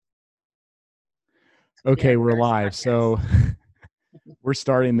Okay, we're Very live. smart, yes. So we're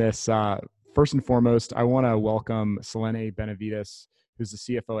starting this. First and foremost, I want to welcome Selene Benavides, who's the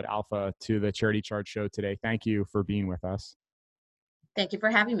CFO at Alpha, to the Charity Charge show today. Thank you for being with us. Thank you for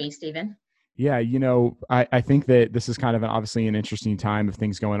having me, Stephen. Yeah, I think that this is kind of obviously an interesting time of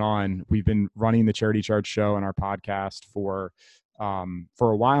things going on. We've been running the Charity Charge show and our podcast for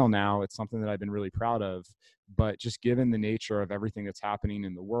a while now. It's something that I've been really proud of. But just given the nature of everything that's happening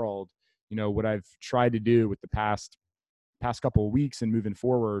in the world, what I've tried to do with the past couple of weeks and moving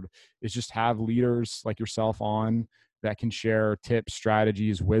forward is just have leaders like yourself on that can share tips,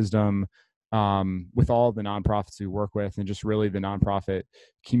 strategies, wisdom with all of the nonprofits we work with and just really the nonprofit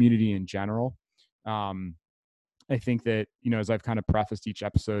community in general. Um, I think that, as I've kind of prefaced each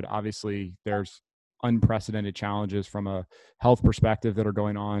episode, obviously there's unprecedented challenges from a health perspective that are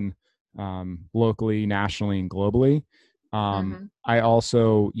going on locally, nationally, and globally. Hmm. I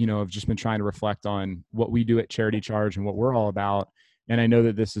also, have just been trying to reflect on what we do at Charity Charge and what we're all about. And I know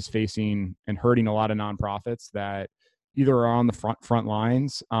that this is facing and hurting a lot of nonprofits that either are on the front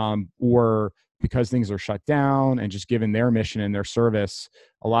lines or because things are shut down and just given their mission and their service,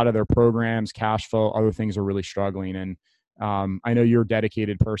 a lot of their programs, cash flow, other things are really struggling. And I know you're a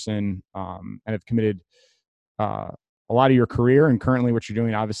dedicated person and have committed uh, a lot of your career and currently what you're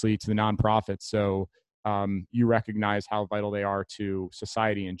doing, obviously, to the nonprofits. So you recognize how vital they are to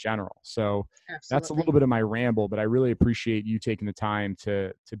society in general. So that's a little Absolutely. bit of my ramble, but I really appreciate you taking the time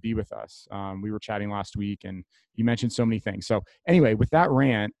to be with us. We were chatting last week, and you mentioned so many things. So anyway, with that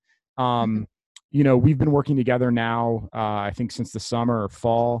rant, Hmm. um, we've been working together now. I think since the summer or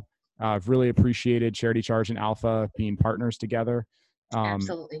fall. I've really appreciated Charity Charge and Alpha being partners together. Um,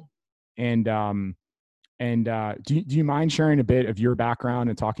 Absolutely. and do you mind sharing a bit of your background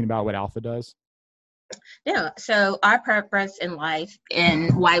and talking about what Alpha does? Yeah. So our purpose in life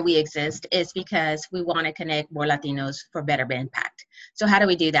and why we exist is because we want to connect more Latinos for better impact. So how do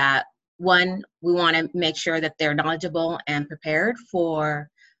we do that? One, we want to make sure that they're knowledgeable and prepared for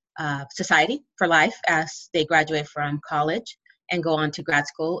society, for life as they graduate from college and go on to grad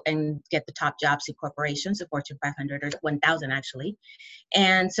school and get the top jobs in corporations, the Fortune 500 or 1,000 actually.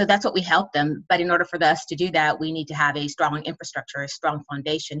 And so that's what we help them. But in order for us to do that, we need to have a strong infrastructure, a strong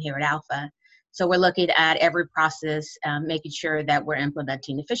foundation here at Alpha. So we're looking at every process, making sure that we're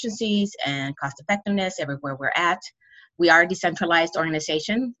implementing efficiencies and cost effectiveness everywhere we're at. We are a decentralized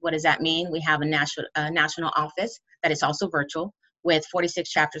organization. What does that mean? We have a national office that is also virtual with 46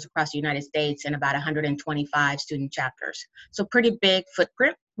 chapters across the United States and about 125 student chapters. So pretty big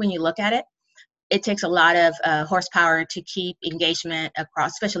footprint when you look at it. It takes a lot of horsepower to keep engagement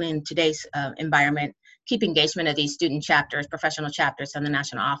across, especially in today's environment, keep engagement of these student chapters, professional chapters on the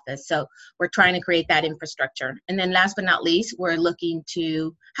national office. So we're trying to create that infrastructure. And then last but not least, we're looking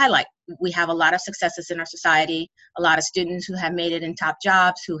to highlight. We have a lot of successes in our society, a lot of students who have made it in top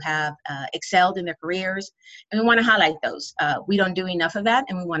jobs, who have excelled in their careers, and we want to highlight those. We don't do enough of that,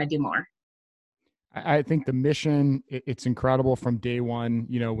 and we want to do more. I think the mission, it's incredible from day one.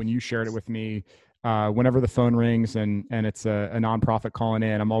 When you shared it with me, whenever the phone rings and it's a nonprofit calling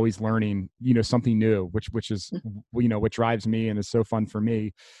in, I'm always learning, something new, which is, what drives me and is so fun for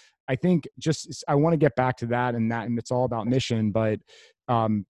me. I think just I want to get back to that and it's all about mission. But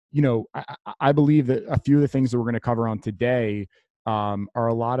I believe that a few of the things that we're going to cover on today are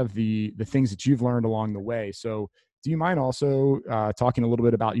a lot of the things that you've learned along the way. So do you mind also talking a little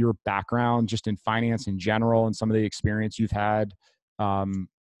bit about your background just in finance in general and some of the experience you've had in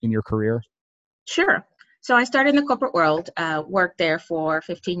your career? Sure. So I started in the corporate world, worked there for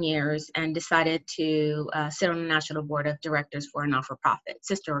 15 years, and decided to sit on the national board of directors for a not-for-profit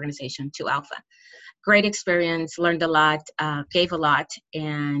sister organization to Alpha. Great experience, learned a lot, gave a lot,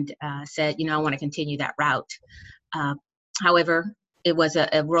 and said, I want to continue that route. Uh, However, it was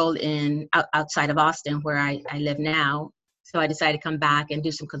a role outside of Austin where I live now. So I decided to come back and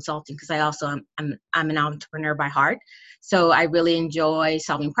do some consulting because I also I'm an entrepreneur by heart. So I really enjoy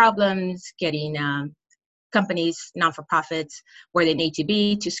solving problems, getting companies, non-for-profits, where they need to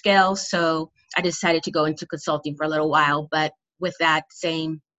be to scale. So I decided to go into consulting for a little while. But with that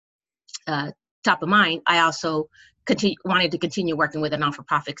same uh, top of mind, I also wanted to continue working with a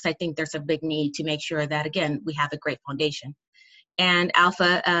non-for-profit because I think there's a big need to make sure that, again, we have a great foundation. And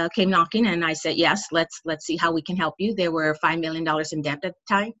Alpha came knocking, and I said, yes, let's see how we can help you. They were $5 million in debt at the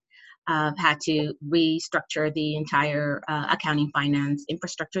time. Had to restructure the entire accounting finance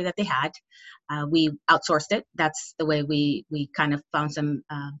infrastructure that they had. We outsourced it. That's the way we kind of found some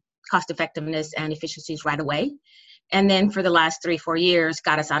cost effectiveness and efficiencies right away. And then for the last 3-4 years,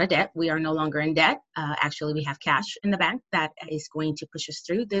 got us out of debt. We are no longer in debt. Actually, we have cash in the bank that is going to push us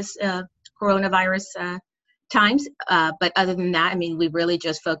through this coronavirus times. But other than that, I mean, we really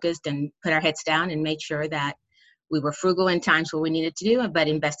just focused and put our heads down and made sure that we were frugal in times where we needed to do, but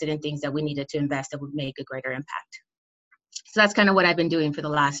invested in things that we needed to invest that would make a greater impact. So that's kind of what I've been doing for the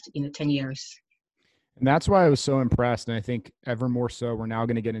last, 10 years. And that's why I was so impressed. And I think ever more so, we're now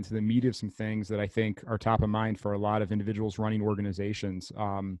going to get into the meat of some things that I think are top of mind for a lot of individuals running organizations.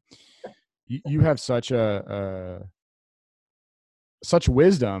 You have such such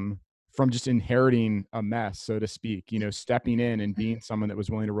wisdom from just inheriting a mess, so to speak, stepping in and being someone that was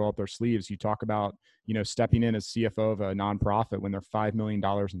willing to roll up their sleeves. You talk about, stepping in as CFO of a nonprofit when they're $5 million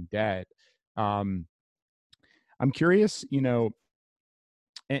in debt. I'm curious, and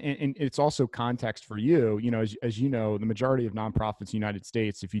it's also context for you, as you know, the majority of nonprofits in the United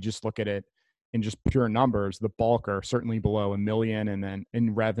States, if you just look at it in just pure numbers, the bulk are certainly below $1 million and then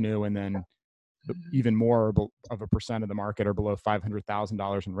in revenue, and then even more of a percent of the market are below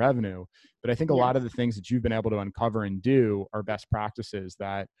 $500,000 in revenue. But I think a lot of the things that you've been able to uncover and do are best practices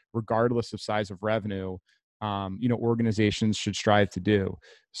that, regardless of size of revenue, organizations should strive to do.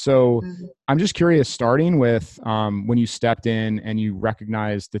 So I'm just curious, starting with when you stepped in and you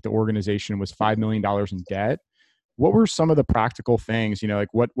recognized that the organization was $5 million in debt, what were some of the practical things, like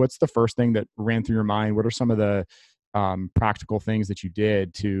what's the first thing that ran through your mind? What are some of the practical things that you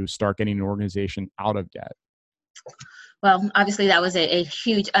did to start getting an organization out of debt? Well, obviously that was a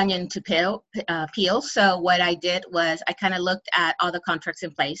huge onion to peel. So what I did was I kind of looked at all the contracts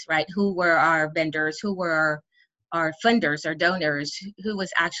in place, right? Who were our vendors? Who were our funders, our donors? Who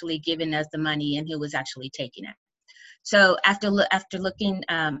was actually giving us the money and who was actually taking it? So after looking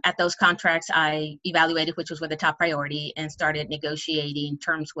at those contracts, I evaluated which was the top priority and started negotiating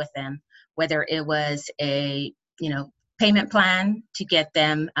terms with them, whether it was a payment plan to get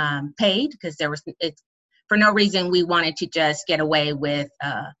them paid, because for no reason we wanted to just get away with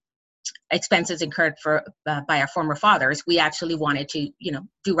expenses incurred by our former fathers. We actually wanted to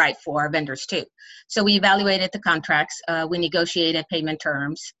do right for our vendors too. So we evaluated the contracts, we negotiated payment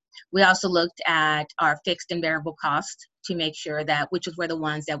terms. We also looked at our fixed and variable costs to make sure that which were the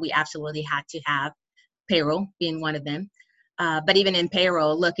ones that we absolutely had to have, payroll being one of them. But even in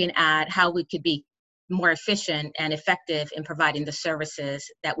payroll, looking at how we could be more efficient and effective in providing the services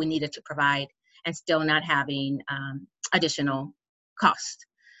that we needed to provide and still not having additional costs.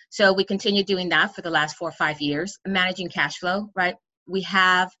 So we continued doing that for the last 4 or 5 years, managing cash flow, right? We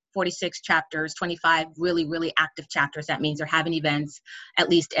have 46 chapters, 25 really, really active chapters. That means they're having events at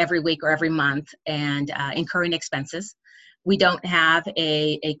least every week or every month and incurring expenses. We don't have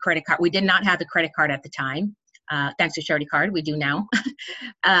a credit card. We did not have a credit card at the time. Thanks to Charity Card, we do now.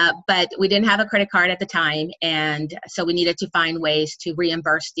 But we didn't have a credit card at the time. And so we needed to find ways to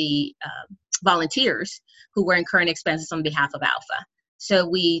reimburse the volunteers who were incurring expenses on behalf of Alpha.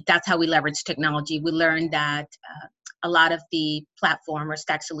 So that's how we leveraged technology. We learned that a lot of the platform or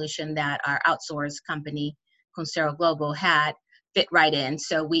stack solution that our outsourced company, Consero Global, had fit right in.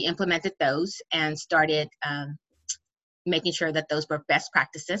 So we implemented those and started making sure that those were best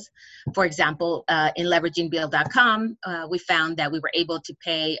practices. For example, in leveraging Bill.com, we found that we were able to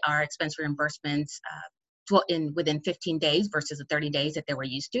pay our expense reimbursements within 15 days versus the 30 days that they were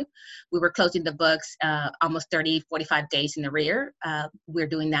used to. We were closing the books almost 30, 45 days in the rear. We're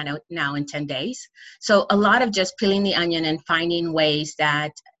doing that now in 10 days. So a lot of just peeling the onion and finding ways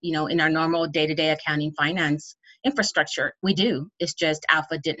that, in our normal day-to-day accounting finance infrastructure, we do. It's just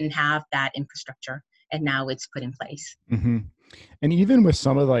Alpha didn't have that infrastructure, and now it's put in place. Mm-hmm. And even with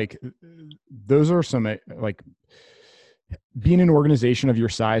some of those are some being an organization of your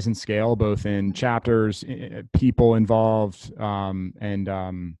size and scale, both in chapters, people involved,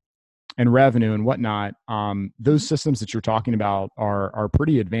 and revenue and whatnot, those systems that you're talking about are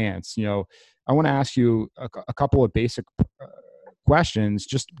pretty advanced. I want to ask you a couple of basic questions.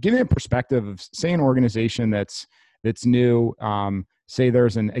 Just give me a perspective of, say, an organization that's new. Say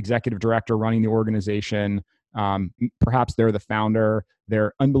there's an executive director running the organization. Perhaps they're the founder.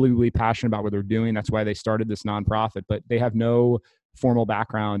 They're unbelievably passionate about what they're doing. That's why they started this nonprofit, but they have no formal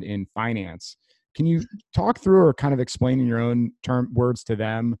background in finance. Can you talk through or kind of explain in your own words to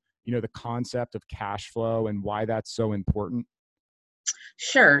them, the concept of cash flow and why that's so important?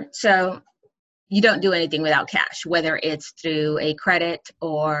 Sure. So you don't do anything without cash, whether it's through a credit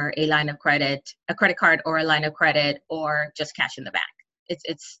or a line of credit, a credit card or a line of credit, or just cash in the bank.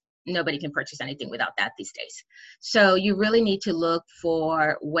 It's nobody can purchase anything without that these days. So you really need to look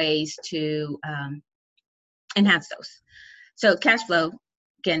for ways to enhance those. So cash flow,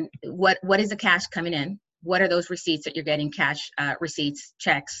 again, what is the cash coming in? What are those receipts that you're getting? Cash receipts,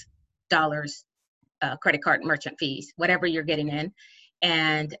 checks, dollars, credit card, merchant fees, whatever you're getting in.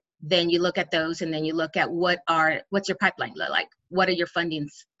 And Then you look at those, and then you look at what's your pipeline look like? What are your fundings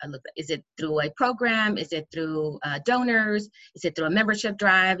look like? Is it through a program? Is it through donors? Is it through a membership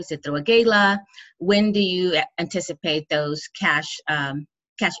drive? Is it through a gala? When do you anticipate those cash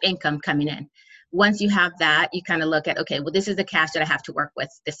income coming in? Once you have that, you kind of look at, okay, well, this is the cash that I have to work with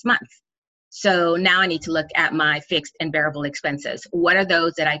this month. So now I need to look at my fixed and variable expenses. What are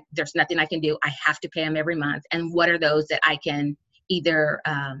those that there's nothing I can do? I have to pay them every month. And what are those that I can either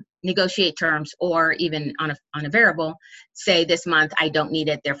negotiate terms, or even on a variable, say this month I don't need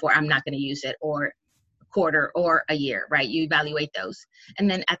it, therefore I'm not going to use it, or a quarter or a year, right? You evaluate those. And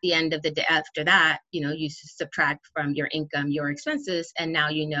then at the end of the day, after that, you subtract from your income your expenses, and now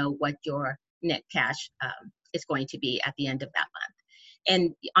you know what your net cash is going to be at the end of that month.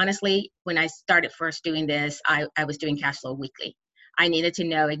 And honestly, when I started first doing this, I was doing cash flow weekly. I needed to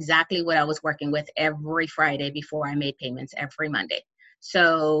know exactly what I was working with every Friday before I made payments every Monday.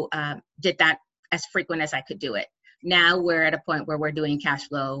 So did that as frequent as I could do it. Now we're at a point where we're doing cash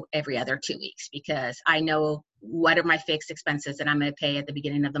flow every other 2 weeks, because I know what are my fixed expenses that I'm going to pay at the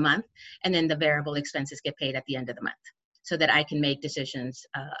beginning of the month, and then the variable expenses get paid at the end of the month, so that I can make decisions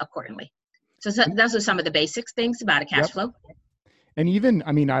accordingly. So those are some of the basics things about a cash Yep. flow. And even,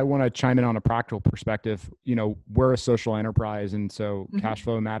 I mean, I want to chime in on a practical perspective. We're a social enterprise, and so cash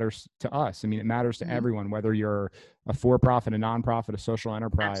flow matters to us. I mean, it matters to everyone, whether you're a for-profit, a nonprofit, a social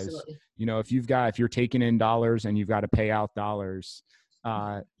enterprise. Absolutely. If you're taking in dollars and you've got to pay out dollars,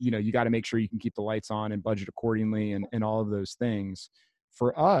 you got to make sure you can keep the lights on and budget accordingly, and all of those things.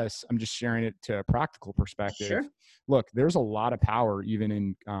 For us, I'm just sharing it to a practical perspective. Sure. Look, there's a lot of power even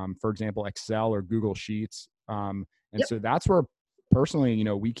in, for example, Excel or Google Sheets. So that's where personally,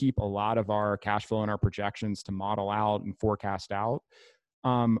 we keep a lot of our cash flow and our projections to model out and forecast out.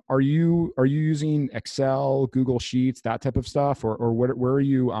 Are you using Excel, Google Sheets, that type of stuff, or where are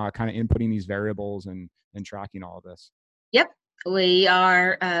you kind of inputting these variables and tracking all of this? Yep. We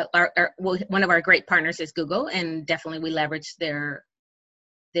are, one of our great partners is Google, and definitely we leverage their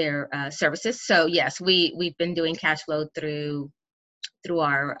services. So yes, we've been doing cash flow through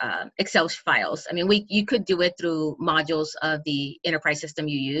our Excel files. I mean, you could do it through modules of the enterprise system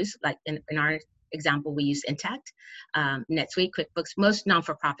you use. Like in our example, we use Intact, NetSuite, QuickBooks. Most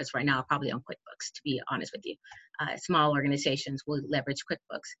non-for-profits right now are probably on QuickBooks, to be honest with you. Small organizations will leverage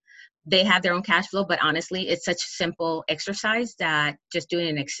QuickBooks. They have their own cash flow, but honestly, it's such a simple exercise that just doing it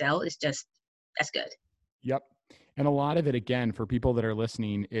in Excel is just as good. Yep. And a lot of it, again, for people that are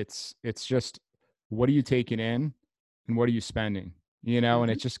listening, it's just, what are you taking in and what are you spending? And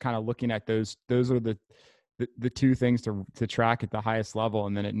it's just kind of looking at those are the two things to track at the highest level.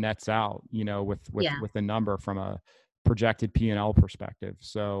 And then it nets out, with the number from a projected P&L perspective.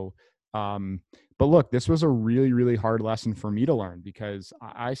 So, but look, this was a really, really hard lesson for me to learn, because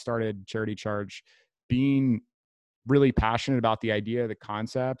I started Charity Charge being really passionate about the idea, the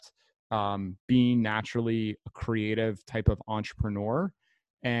concept, being naturally a creative type of entrepreneur,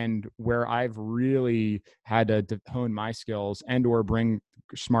 and where I've really had to hone my skills and or bring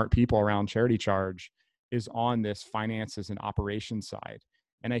smart people around Charity Charge is on this finances and operations side.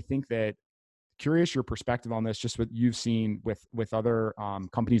 And I think that, curious your perspective on this, just what you've seen with other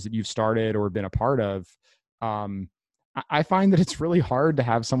companies that you've started or been a part of. I find that it's really hard to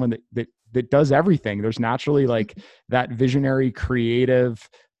have someone that does everything. There's naturally like that visionary, creative,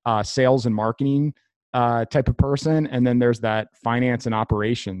 sales and marketing type of person, and then there's that finance and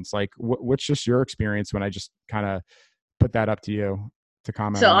operations. Like, what's just your experience when I just kind of put that up to you to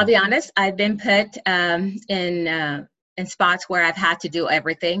comment So on? I'll be honest, I've been put in spots where I've had to do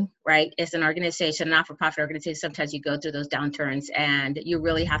everything, right? It's an organization, a not-for-profit organization. Sometimes you go through those downturns and you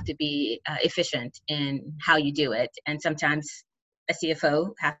really have to be efficient in how you do it. And sometimes a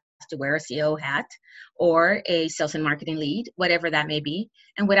CFO has to wear a CEO hat, or a sales and marketing lead, whatever that may be.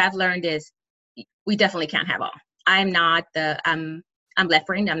 And what I've learned is we definitely can't have all. I'm left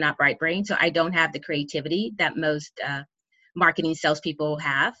brained, I'm not right brained. So I don't have the creativity that most marketing salespeople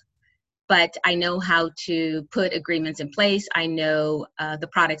have. But I know how to put agreements in place. I know the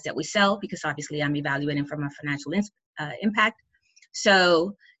products that we sell, because obviously I'm evaluating from a financial impact.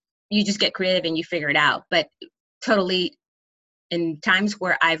 So you just get creative and you figure it out. But totally, in times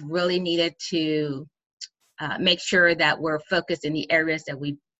where I've really needed to make sure that we're focused in the areas that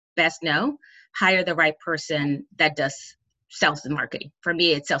we best know, hire the right person that does sales and marketing. For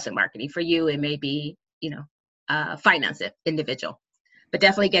me, it's sales and marketing. For you, it may be, finance individual. But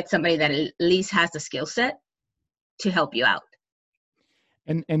definitely get somebody that at least has the skill set to help you out.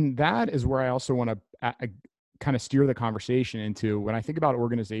 And that is where I also want to kind of steer the conversation into, when I think about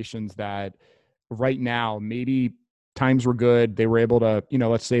organizations that right now maybe times were good. They were able to,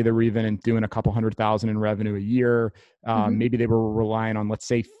 let's say they were even doing a couple 100,000 in revenue a year. Maybe they were relying on, let's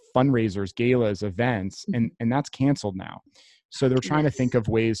say, fundraisers, galas, events, and that's canceled now. So they're trying to think of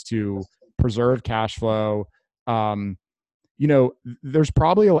ways to preserve cash flow. There's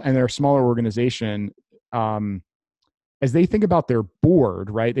probably, and they're a smaller organization, as they think about their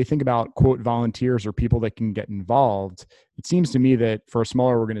board, right? They think about, quote, volunteers or people that can get involved. It seems to me that for a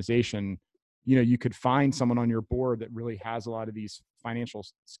smaller organization, you could find someone on your board that really has a lot of these financial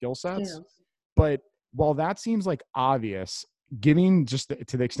skill sets. But while that seems like obvious, giving just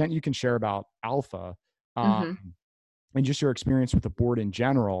to the extent you can share about Alpha, and just your experience with the board in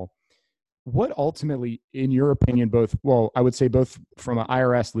general, what ultimately, in your opinion, I would say both from an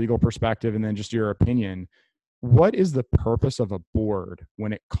IRS legal perspective and then just your opinion, what is the purpose of a board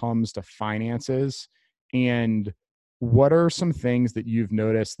when it comes to finances? And what are some things that you've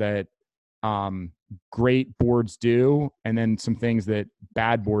noticed that great boards do, and then some things that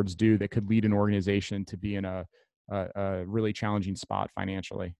bad boards do that could lead an organization to be in a really challenging spot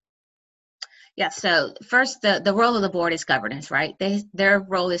financially? Yeah. So first, the role of the board is governance, right? Their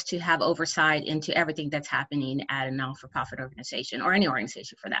role is to have oversight into everything that's happening at a non-for-profit organization, or any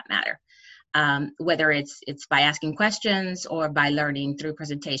organization for that matter. Whether it's by asking questions or by learning through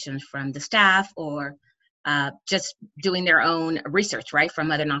presentations from the staff, or just doing their own research, right, from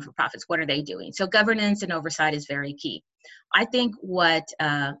other non-for-profits. What are they doing? So governance and oversight is very key. I think what's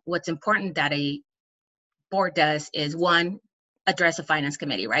important that a board does is, one, address a finance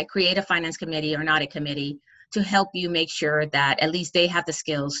committee, right? Create a finance committee or not a committee to help you make sure that at least they have the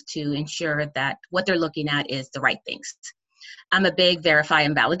skills to ensure that what they're looking at is the right things. I'm a big verify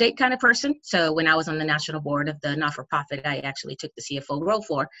and validate kind of person. So when I was on the national board of the not-for-profit I actually took the CFO role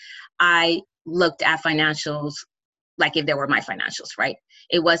for, I looked at financials like if they were my financials, right?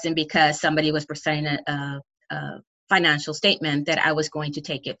 It wasn't because somebody was presenting a financial statement that I was going to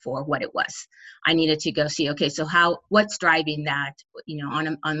take it for what it was. I needed to go see, okay, so what's driving that,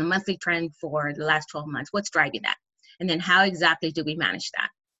 on the monthly trend for the last 12 months, what's driving that? And then how exactly do we manage that,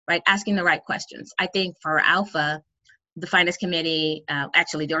 right? Asking the right questions. I think for Alpha, the finance committee,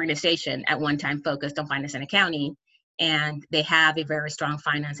 actually the organization at one time focused on finance and accounting, and they have a very strong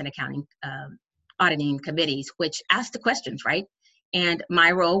finance and accounting auditing committees, which ask the questions, right? And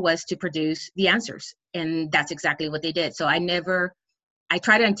my role was to produce the answers, and that's exactly what they did. So I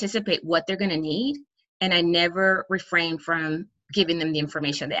try to anticipate what they're going to need, and I never refrain from giving them the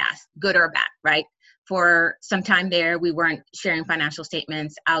information they ask, good or bad, right? For some time there, we weren't sharing financial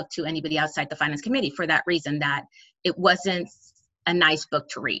statements out to anybody outside the finance committee for that reason, that it wasn't a nice book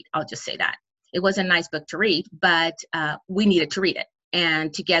to read. I'll just say that. It was a nice book to read, but we needed to read it.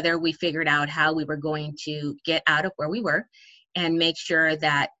 And together we figured out how we were going to get out of where we were and make sure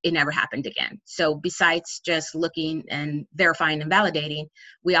that it never happened again. So besides just looking and verifying and validating,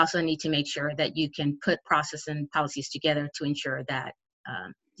 we also need to make sure that you can put process and policies together to ensure that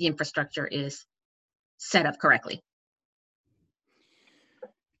the infrastructure is set up correctly.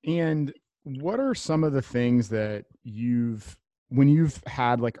 And what are some of the things that when you've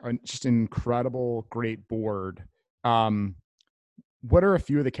had like just an incredible, great board, what are a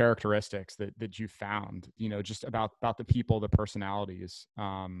few of the characteristics that you found, just about the people, the personalities,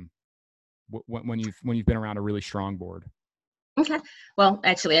 when you've been around a really strong board? Okay. Well,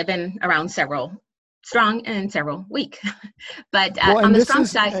 actually, I've been around several strong and several weak, but on the strong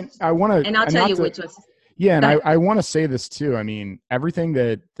side, and I want to, and I'll tell you which was. Yeah, and I want to say this too. I mean, everything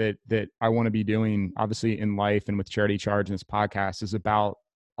that I want to be doing, obviously in life and with Charity Charge and this podcast, is about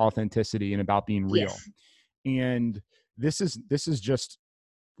authenticity and about being real. Yes. And this is just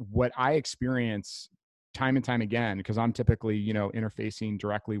what I experience time and time again, because I'm typically, interfacing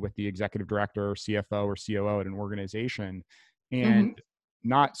directly with the executive director or CFO or COO at an organization, and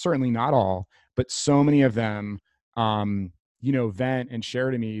certainly not all, but so many of them, vent and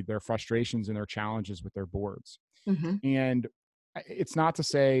share to me their frustrations and their challenges with their boards. And it's not to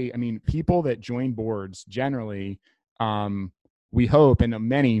say, I mean, people that join boards generally, we hope, and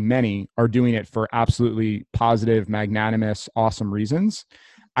many are doing it for absolutely positive, magnanimous, awesome reasons.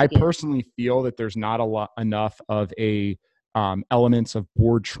 I personally feel that there's not enough of elements of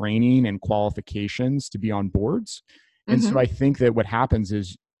board training and qualifications to be on boards. And so I think that what happens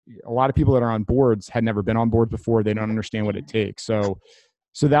is a lot of people that are on boards had never been on boards before. They don't understand what it takes. So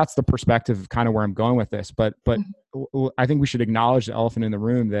that's the perspective of kind of where I'm going with this. But I think we should acknowledge the elephant in the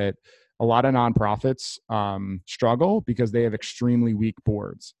room, that a lot of nonprofits struggle because they have extremely weak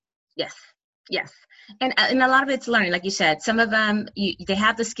boards. Yes. And a lot of it's learning, like you said. Some of them, they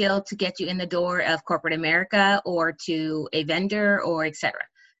have the skill to get you in the door of corporate America or to a vendor or et cetera.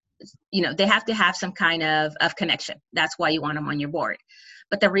 they have to have some kind of connection. That's why you want them on your board.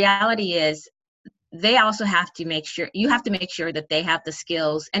 But the reality is, they also have to make sure, you have to make sure that they have the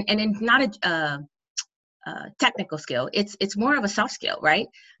skills, and it's not a technical skill. It's more of a soft skill, right?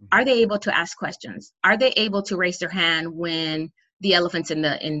 Are they able to ask questions? Are they able to raise their hand when the elephant's in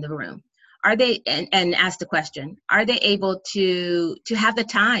the room? Are they, and ask the question? Are they able to have the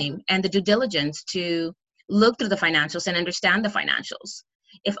time and the due diligence to look through the financials and understand the financials?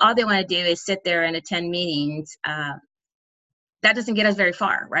 If all they want to do is sit there and attend meetings, that doesn't get us very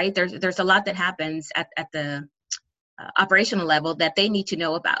far, right? There's a lot that happens at the operational level that they need to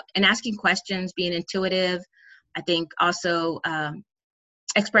know about, and asking questions, being intuitive. I think also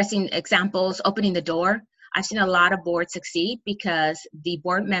expressing examples, opening the door. I've seen a lot of boards succeed because the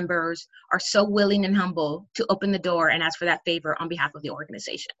board members are so willing and humble to open the door and ask for that favor on behalf of the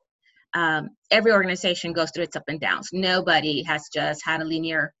organization. Every organization goes through its up and downs. Nobody has just had a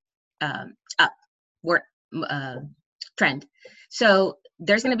linear upward trend. So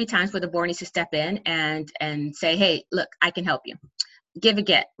there's going to be times where the board needs to step in and say, hey, look, I can help you. Give and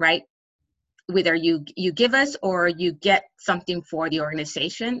get, right? Whether you give us or you get something for the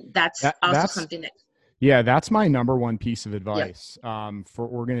organization, that's also something that. Yeah, that's my number one piece of advice for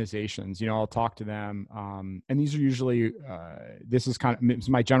organizations. I'll talk to them, and these are usually this is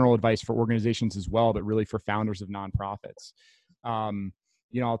my general advice for organizations as well, but really for founders of nonprofits.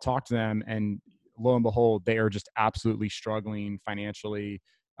 I'll talk to them, and lo and behold, they are just absolutely struggling financially.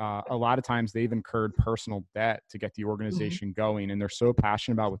 A lot of times they've incurred personal debt to get the organization going, and they're so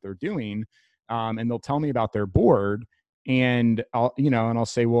passionate about what they're doing. And they'll tell me about their board, and I'll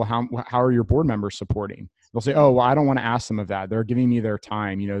say, well, how are your board members supporting? They'll say, oh, well, I don't want to ask them of that. They're giving me their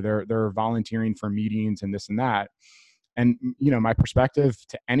time. They're volunteering for meetings and this and that. And, my perspective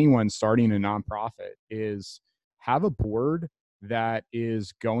to anyone starting a nonprofit is have a board that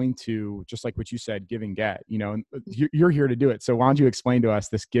is going to, just like what you said, give and get, and you're here to do it. So why don't you explain to us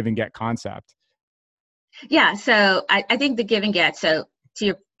this give and get concept? Yeah. So I think the give and get, so to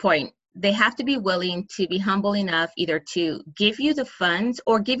your point, they have to be willing to be humble enough either to give you the funds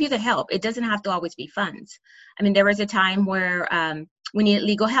or give you the help. It doesn't have to always be funds. I mean, there was a time where we needed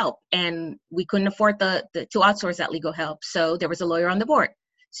legal help and we couldn't afford to outsource that legal help. So there was a lawyer on the board.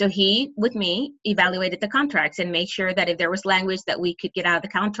 So he, with me, evaluated the contracts and made sure that if there was language that we could get out of the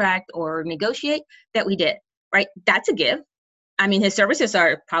contract or negotiate, that we did, right? That's a give. I mean, his services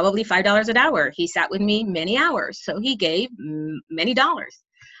are probably $5 an hour. He sat with me many hours. So he gave many dollars.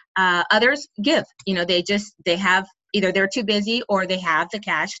 Others give, they have, either they're too busy or they have the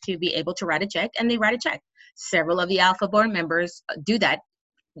cash to be able to write a check, and they write a check. Several of the Alpha board members do that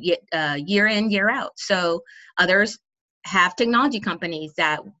year in, year out. So others have technology companies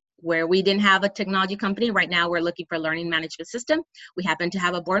where we didn't have a technology company. Right now, we're looking for a learning management system. We happen to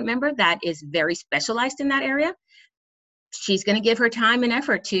have a board member that is very specialized in that area. She's going to give her time and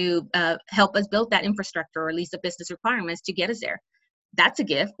effort to help us build that infrastructure, or at least the business requirements to get us there. That's a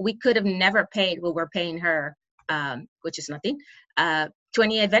gift. We could have never paid what we're paying her, which is nothing, to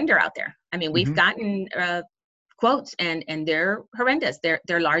any vendor out there. I mean, we've gotten quotes and they're horrendous.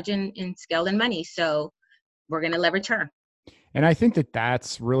 They're large in scale and money. So we're going to leverage her. And I think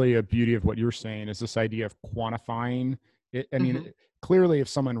that's really a beauty of what you're saying, is this idea of quantifying it. I mean, clearly if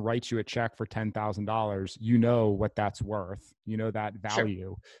someone writes you a check for $10,000, you know what that's worth, that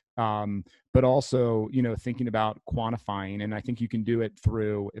value. Sure. But also, thinking about quantifying, and I think you can do it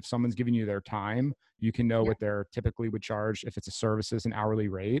through, if someone's giving you their time, you can know what they're typically would charge if it's a services and hourly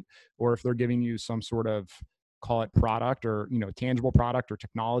rate, or if they're giving you some sort of, call it product or, tangible product or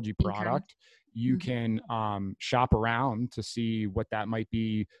technology product, you can shop around to see what that might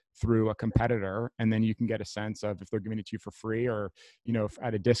be through a competitor. And then you can get a sense of if they're giving it to you for free or, if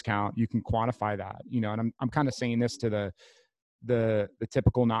at a discount, you can quantify that, and I'm kind of saying this to the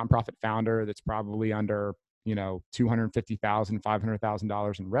typical nonprofit founder that's probably under, $250,000,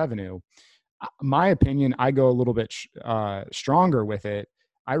 $500,000 in revenue. My opinion, I go a little bit stronger with it.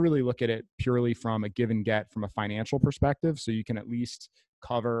 I really look at it purely from a give and get from a financial perspective. So you can at least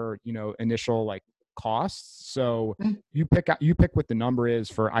cover, initial like costs. So you pick what the number is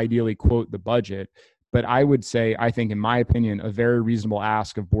for ideally quote the budget. But I would say, I think in my opinion, a very reasonable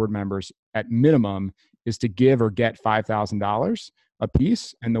ask of board members at minimum is to give or get $5,000 a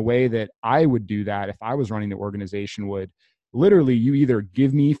piece. And the way that I would do that if I was running the organization would literally, you either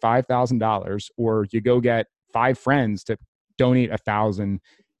give me $5,000 or you go get 5 friends to donate 1,000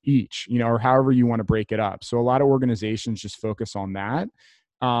 each, or however you want to break it up. So a lot of organizations just focus on that.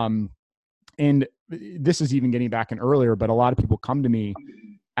 And this is even getting back in earlier, but a lot of people come to me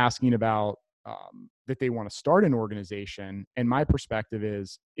asking about that they want to start an organization. And my perspective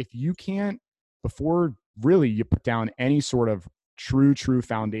is, if you can't, before really you put down any sort of true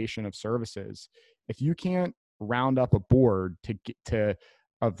foundation of services, if you can't round up a board to get to,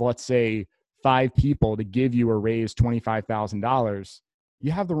 of let's say 5 people to give you a raise $25,000,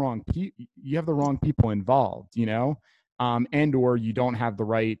 you have the wrong people involved, and or you don't have the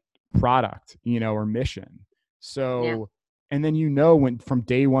right product, or mission. So, and then, when from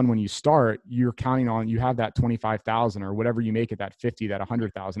day one, when you start, you're counting on, you have that 25,000 or whatever you make it, that 50, that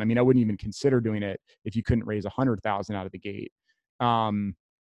 100,000. I mean, I wouldn't even consider doing it if you couldn't raise 100,000 out of the gate. And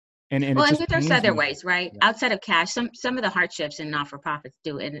well, it just there's other me. ways, right? Yeah. Outside of cash, some of the hardships in not-for-profits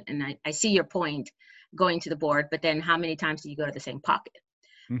do it. And I see your point going to the board, but then how many times do you go to the same pocket?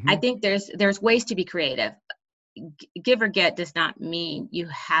 Mm-hmm. I think there's ways to be creative. Give or get does not mean you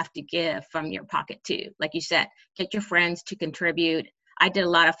have to give from your pocket too. Like you said, get your friends to contribute. I did a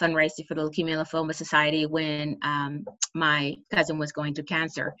lot of fundraising for the Leukemia and Lymphoma Society when my cousin was going through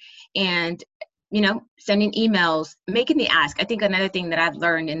cancer, and sending emails, making the ask. I think another thing that I've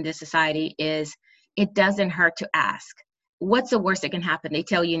learned in this society is it doesn't hurt to ask. What's the worst that can happen? They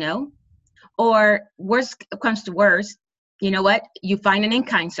tell you no, or worst comes to worst, you know what? You find an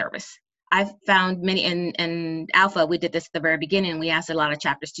in-kind service. I've found many in Alpha, we did this at the very beginning. We asked a lot of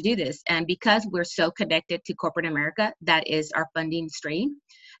chapters to do this. And because we're so connected to corporate America, that is our funding stream,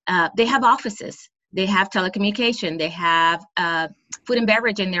 they have offices, they have telecommunication, they have food and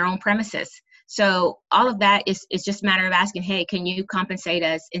beverage in their own premises. So all of that is just a matter of asking, hey, can you compensate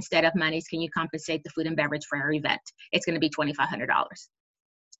us instead of monies? Can you compensate the food and beverage for our event? It's going to be $2,500.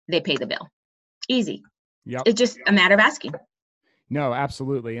 They pay the bill. Easy. Yep. It's just a matter of asking. No,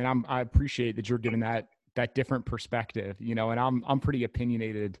 absolutely. And I appreciate that you're giving that different perspective, and I'm pretty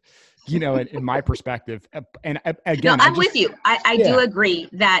opinionated, in my perspective. And again, no, I'm with you. I do agree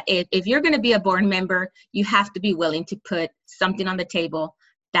that if you're going to be a board member, you have to be willing to put something on the table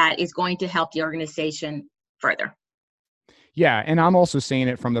that is going to help the organization further. Yeah. And I'm also saying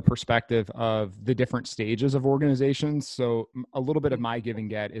it from the perspective of the different stages of organizations. So a little bit of my give and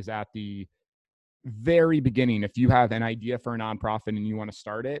get is at the very beginning. If you have an idea for a nonprofit and you want to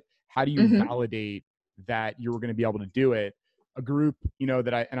start it, how do you validate that you're going to be able to do it? A group,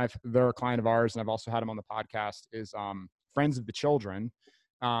 they're a client of ours, and I've also had them on the podcast, is Friends of the Children.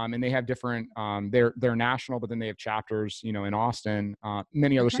 And they have different, they're national, but then they have chapters, in Austin,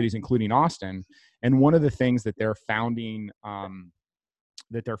 many other cities, including Austin. And one of the things that their founder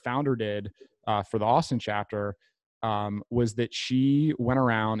did for the Austin chapter was that she went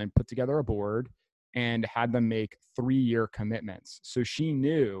around and put together a board and had them make 3-year commitments. So she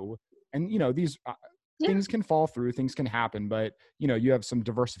knew, and these things can fall through, things can happen, but you have some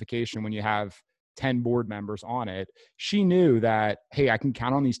diversification when you have 10 board members on it. She knew that, hey, I can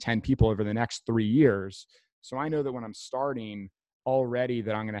count on these 10 people over the next 3 years. So I know that when I'm starting already,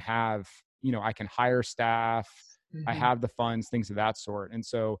 that I'm going to have, I can hire staff, I have the funds, things of that sort. And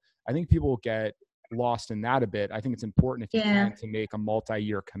so I think people get lost in that a bit. I think it's important, if you can, to make a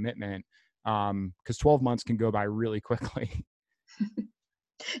multi-year commitment, because 12 months can go by really quickly.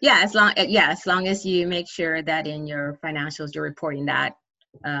 As long as you make sure that in your financials you're reporting that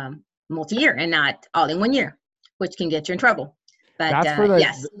multi-year and not all in 1 year, which can get you in trouble. But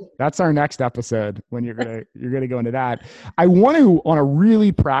that's our next episode, when you're gonna go into that. I want to, on a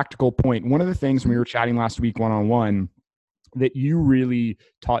really practical point, one of the things when we were chatting last week one-on-one that you really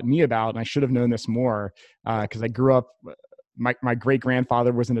taught me about, and I should have known this more, because I grew up, my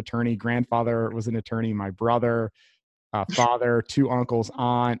great-grandfather was an attorney, grandfather was an attorney, my brother, father, 2 uncles,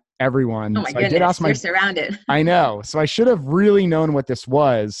 aunt, everyone. Oh my goodness, I did ask you're surrounded. I know. So I should have really known what this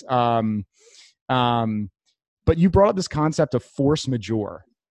was. But you brought up this concept of force majeure.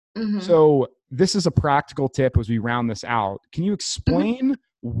 So this is a practical tip as we round this out. Can you explain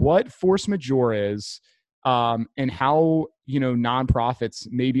what force majeure is, and how, nonprofits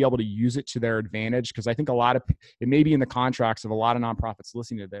may be able to use it to their advantage? Because I think it may be in the contracts of a lot of nonprofits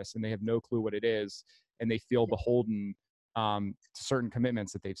listening to this, and they have no clue what it is, and they feel beholden to certain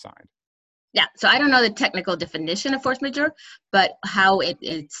commitments that they've signed. Yeah, so I don't know the technical definition of force majeure, but how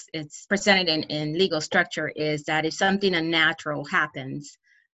it's presented in legal structure is that if something unnatural happens,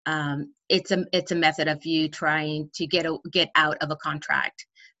 it's a method of you trying to get out of a contract,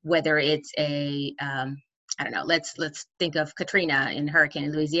 whether it's a I don't know, let's think of Katrina in Hurricane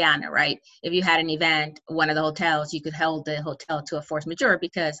in Louisiana, right? If you had an event, one of the hotels, you could hold the hotel to a force majeure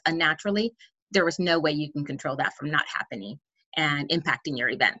because unnaturally there was no way you can control that from not happening and impacting your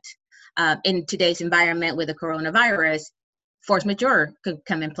event. In today's environment with the coronavirus, force majeure could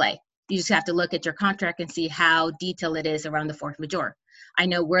come in play. You just have to look at your contract and see how detailed it is around the force majeure. I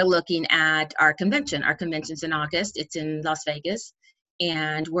know we're looking at our convention. Our convention's in August. It's in Las Vegas.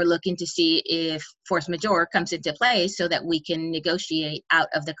 And we're looking to see if force majeure comes into play so that we can negotiate out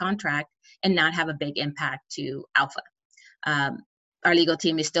of the contract and not have a big impact to Alpha. Our legal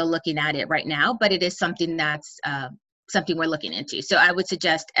team is still looking at it right now, but it is something that's something we're looking into. So I would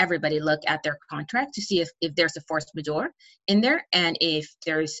suggest everybody look at their contract to see if there's a force majeure in there, and if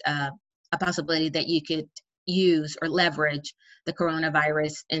there's a possibility that you could use or leverage the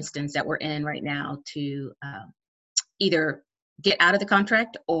coronavirus instance that we're in right now to either get out of the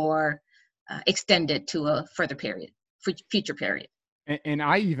contract or extend it to a further period, future period. And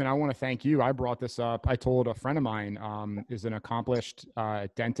I want to thank you. I brought this up. I told a friend of mine, is an accomplished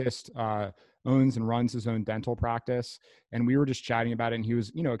dentist, owns and runs his own dental practice. And we were just chatting about it. And he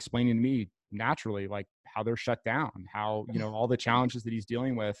was, explaining to me naturally, like how they're shut down, how, all the challenges that he's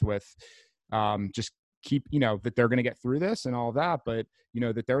dealing with just keep, that they're going to get through this and all of that. But,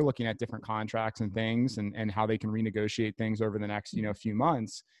 that they're looking at different contracts and things and how they can renegotiate things over the next, few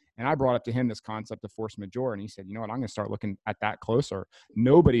months. And I brought up to him this concept of force majeure, and he said, you know what, I'm going to start looking at that closer.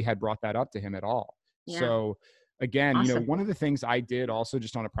 Nobody had brought that up to him at all. Yeah. So again, awesome. One of the things I did also,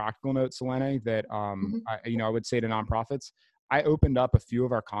 just on a practical note, Selene, that, I would say to nonprofits, I opened up a few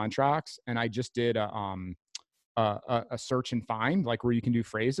of our contracts and I just did a search and find, like where you can do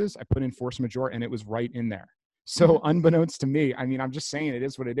phrases. I put in force majeure and it was right in there. So unbeknownst to me, I'm just saying it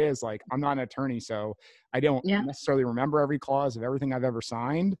is what it is. Like, I'm not an attorney, so I don't necessarily remember every clause of everything I've ever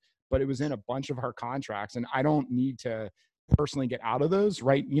signed, but it was in a bunch of our contracts, and I don't need to personally get out of those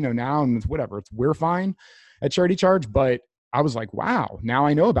right, now, and whatever, we're fine at Charity Charge. But I was like, wow, now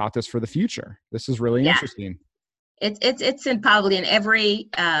I know about this for the future. This is really interesting. It's probably in every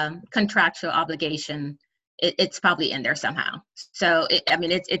contractual obligation. It's probably in there somehow. So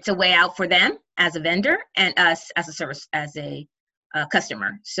it's a way out for them as a vendor and us as a service, as a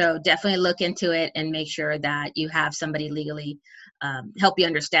customer. So definitely look into it and make sure that you have somebody legally help you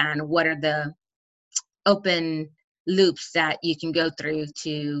understand what are the open loops that you can go through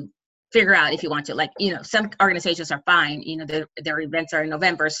to figure out if you want to. Like, some organizations are fine, their events are in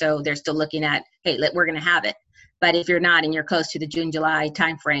November, so they're still looking at, hey, we're going to have it. But if you're not and you're close to the June, July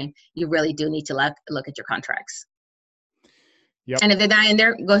timeframe, you really do need to look at your contracts. Yep. And if they're not in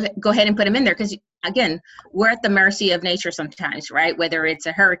there, go ahead and put them in there. Because again, we're at the mercy of nature sometimes, right? Whether it's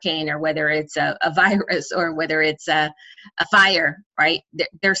a hurricane or whether it's a virus or whether it's a fire, right?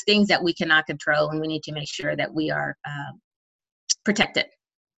 There's things that we cannot control, and we need to make sure that we are protected.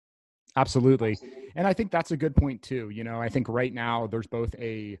 Absolutely. And I think that's a good point too. I think right now there's both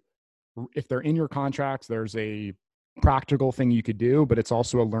if they're in your contracts, there's a practical thing you could do, but it's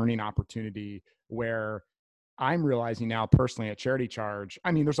also a learning opportunity where I'm realizing now personally at Charity Charge,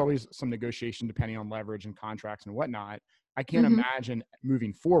 there's always some negotiation depending on leverage and contracts and whatnot. I can't imagine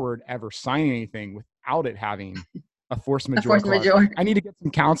moving forward ever signing anything without it having a force majeure clause. I need to get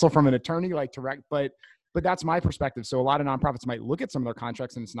some counsel from an attorney, but that's my perspective. So a lot of nonprofits might look at some of their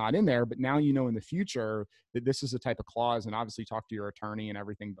contracts and it's not in there, but now in the future that this is a type of clause, and obviously talk to your attorney and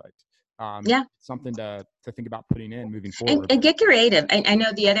everything, but something to think about putting in moving forward. And get creative. I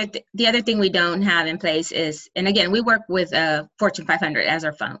know the other thing we don't have in place is, and again, we work with Fortune 500 as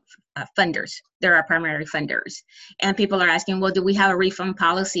our funders. They're our primary funders. And people are asking, well, do we have a refund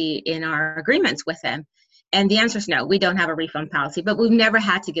policy in our agreements with them? And the answer is no, we don't have a refund policy, but we've never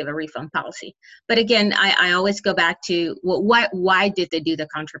had to give a refund policy. But again, I always go back to, well, why did they do the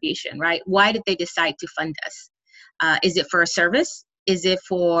contribution, right? Why did they decide to fund us? Is it for a service? Is it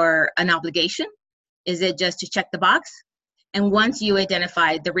for an obligation? Is it just to check the box? And once you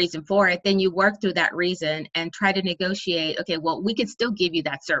identify the reason for it, then you work through that reason and try to negotiate, okay, well, we can still give you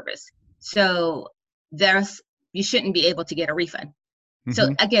that service. So you shouldn't be able to get a refund.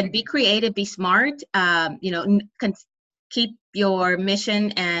 So again, be creative, be smart, keep your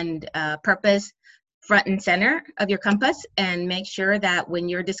mission and purpose front and center of your compass, and make sure that when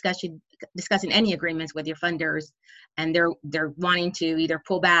you're discussing any agreements with your funders and they're wanting to either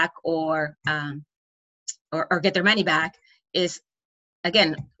pull back or get their money back, is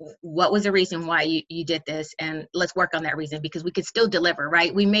again, what was the reason why you did this? And let's work on that reason, because we could still deliver,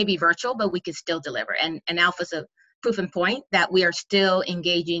 right? We may be virtual, but we could still deliver. And Alpha's a proof and point that we are still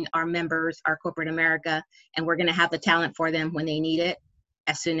engaging our members, our corporate America, and we're going to have the talent for them when they need it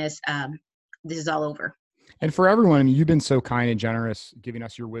as soon as this is all over. And for everyone, you've been so kind and generous giving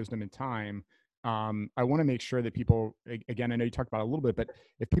us your wisdom and time. I want to make sure that people, again, I know you talked about it a little bit, but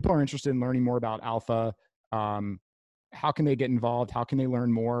if people are interested in learning more about Alpha, how can they get involved? How can they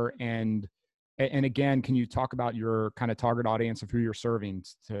learn more? And And again, can you talk about your kind of target audience of who you're serving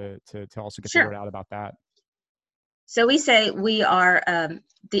to also get the word Sure. out about that? So we say we are,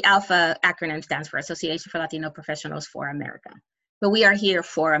 the ALPHA acronym stands for Association for Latino Professionals for America. But we are here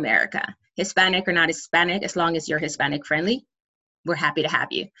for America. Hispanic or not Hispanic, as long as you're Hispanic friendly, we're happy to have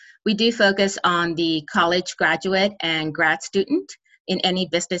you. We do focus on the college graduate and grad student in any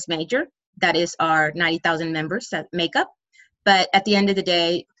business major. That is our 90,000 members that make up. But at the end of the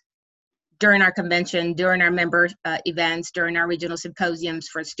day, during our convention, during our member events, during our regional symposiums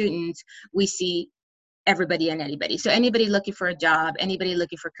for students, we see everybody and anybody. So anybody looking for a job, anybody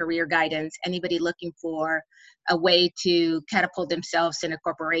looking for career guidance, anybody looking for a way to catapult themselves in a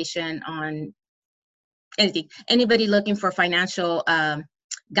corporation on anything, anybody looking for financial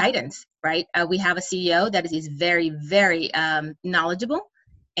guidance, right? We have a CEO that is very, very knowledgeable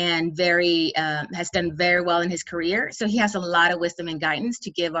and very has done very well in his career. So he has a lot of wisdom and guidance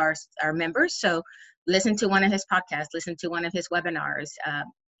to give our members. So listen to one of his podcasts, listen to one of his webinars,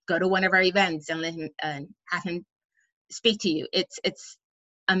 go to one of our events and let him have him speak to you. It's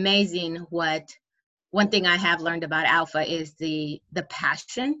amazing what one thing I have learned about ALPHA is the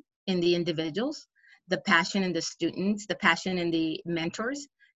passion in the individuals, the passion in the students, the passion in the mentors,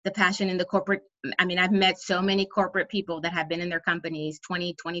 the passion in the corporate. I mean, I've met so many corporate people that have been in their companies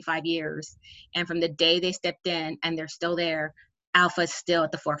 20, 25 years. And from the day they stepped in and they're still there, ALPHA is still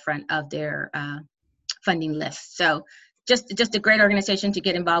at the forefront of their funding list. So just a great organization to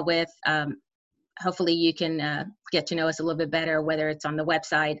get involved with. Hopefully you can get to know us a little bit better, whether it's on the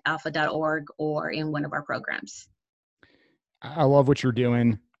website, alpha.org, or in one of our programs. I love what you're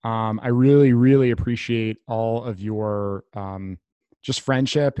doing. I really, really appreciate all of your just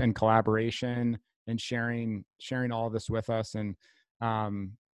friendship and collaboration and sharing all of this with us. And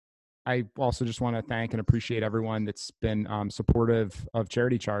I also just want to thank and appreciate everyone that's been supportive of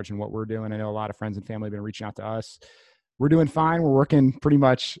Charity Charge and what we're doing. I know a lot of friends and family have been reaching out to us. We're doing fine. We're working pretty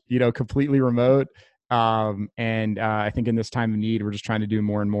much, completely remote. And I think in this time of need, we're just trying to do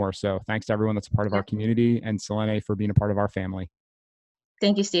more and more. So thanks to everyone that's a part of our community, and Selene for being a part of our family.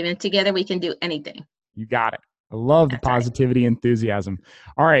 Thank you, Stephen. Together we can do anything. You got it. I love the positivity, enthusiasm.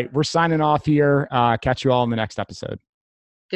 All right. We're signing off here. Catch you all in the next episode.